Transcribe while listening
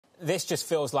this just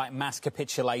feels like mass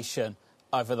capitulation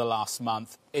over the last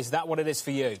month. Is that what it is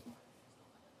for you?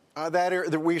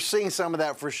 We're seeing some of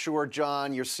that for sure,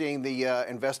 John. You're seeing the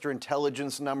investor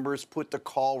intelligence numbers,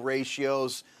 put-to-call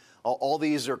ratios. All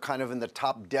these are kind of in the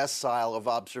top decile of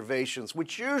observations,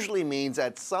 which usually means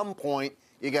at some point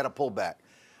you got to pull back.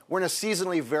 We're in a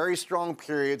seasonally very strong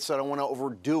period, so I don't want to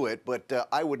overdo it, but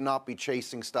I would not be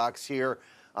chasing stocks here.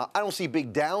 I don't see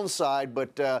big downside,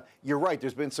 but you're right.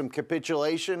 There's been some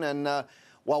capitulation, and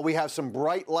while we have some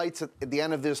bright lights at the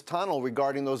end of this tunnel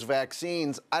regarding those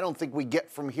vaccines, I don't think we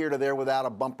get from here to there without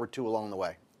a bump or two along the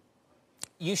way.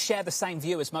 You share the same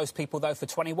view as most people, though, for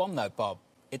 21, though, Bob.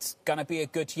 It's going to be a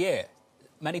good year.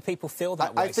 Many people feel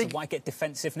that way, so why get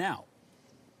defensive now?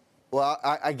 Well,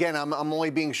 again, I'm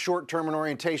only being short-term in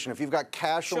orientation. If you've got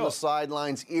cash on the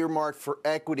sidelines earmarked for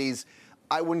equities,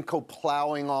 I wouldn't go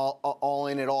plowing all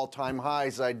in at all-time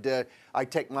highs.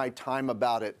 I'd take my time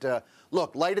about it.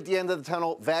 Look, light at the end of the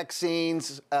tunnel,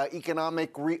 vaccines,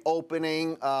 economic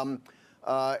reopening,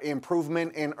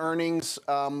 improvement in earnings.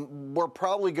 We're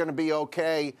probably going to be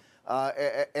okay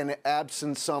in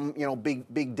absence some,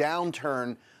 big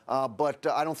downturn. But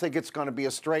I don't think it's going to be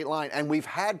a straight line. And we've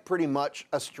had pretty much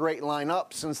a straight line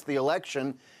up since the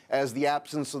election, as the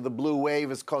absence of the blue wave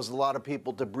has caused a lot of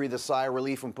people to breathe a sigh of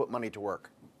relief and put money to work.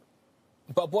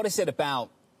 But what is it about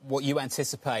what you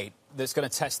anticipate that's going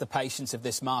to test the patience of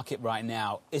this market right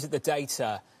now? Is it the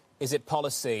data? Is it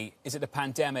policy? Is it the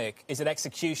pandemic? Is it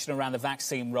execution around the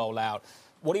vaccine rollout?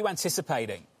 What are you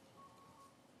anticipating?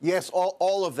 Yes,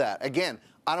 all of that. Again,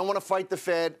 I don't want to fight the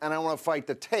Fed and I don't want to fight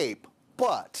the tape,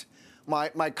 but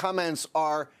my comments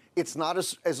are it's not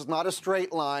a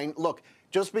straight line. Look,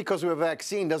 just because we have a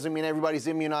vaccine doesn't mean everybody's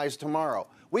immunized tomorrow.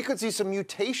 We could see some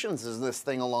mutations as this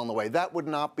thing along the way. That would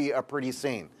not be a pretty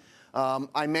scene.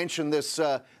 I mentioned this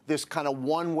kind of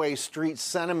one-way street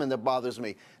sentiment that bothers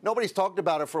me. Nobody's talked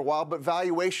about it for a while, but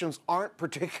valuations aren't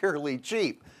particularly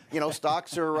cheap.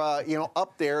 Stocks are,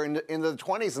 up there in the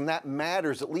 20s, and that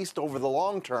matters, at least over the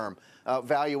long term.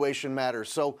 Valuation matters.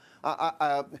 So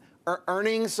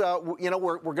earnings,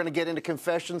 we're going to get into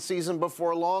confession season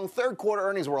before long. Third quarter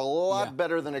earnings were a lot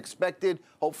better than expected.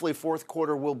 Hopefully fourth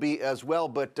quarter will be as well.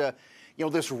 But,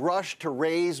 this rush to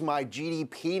raise my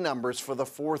GDP numbers for the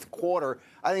fourth quarter,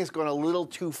 I think it's going a little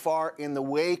too far in the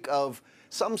wake of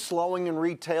some slowing in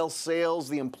retail sales.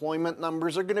 The employment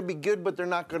numbers are going to be good, but they're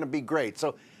not going to be great.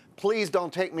 So please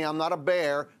don't take me. I'm not a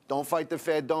bear. Don't fight the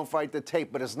Fed. Don't fight the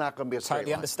tape. But it's not going to be a straight line.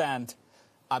 Totally understand.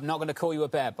 I'm not going to call you a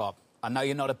bear, Bob. I know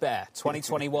you're not a bear.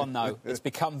 2021, though, it's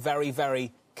become very,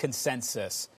 very consensus.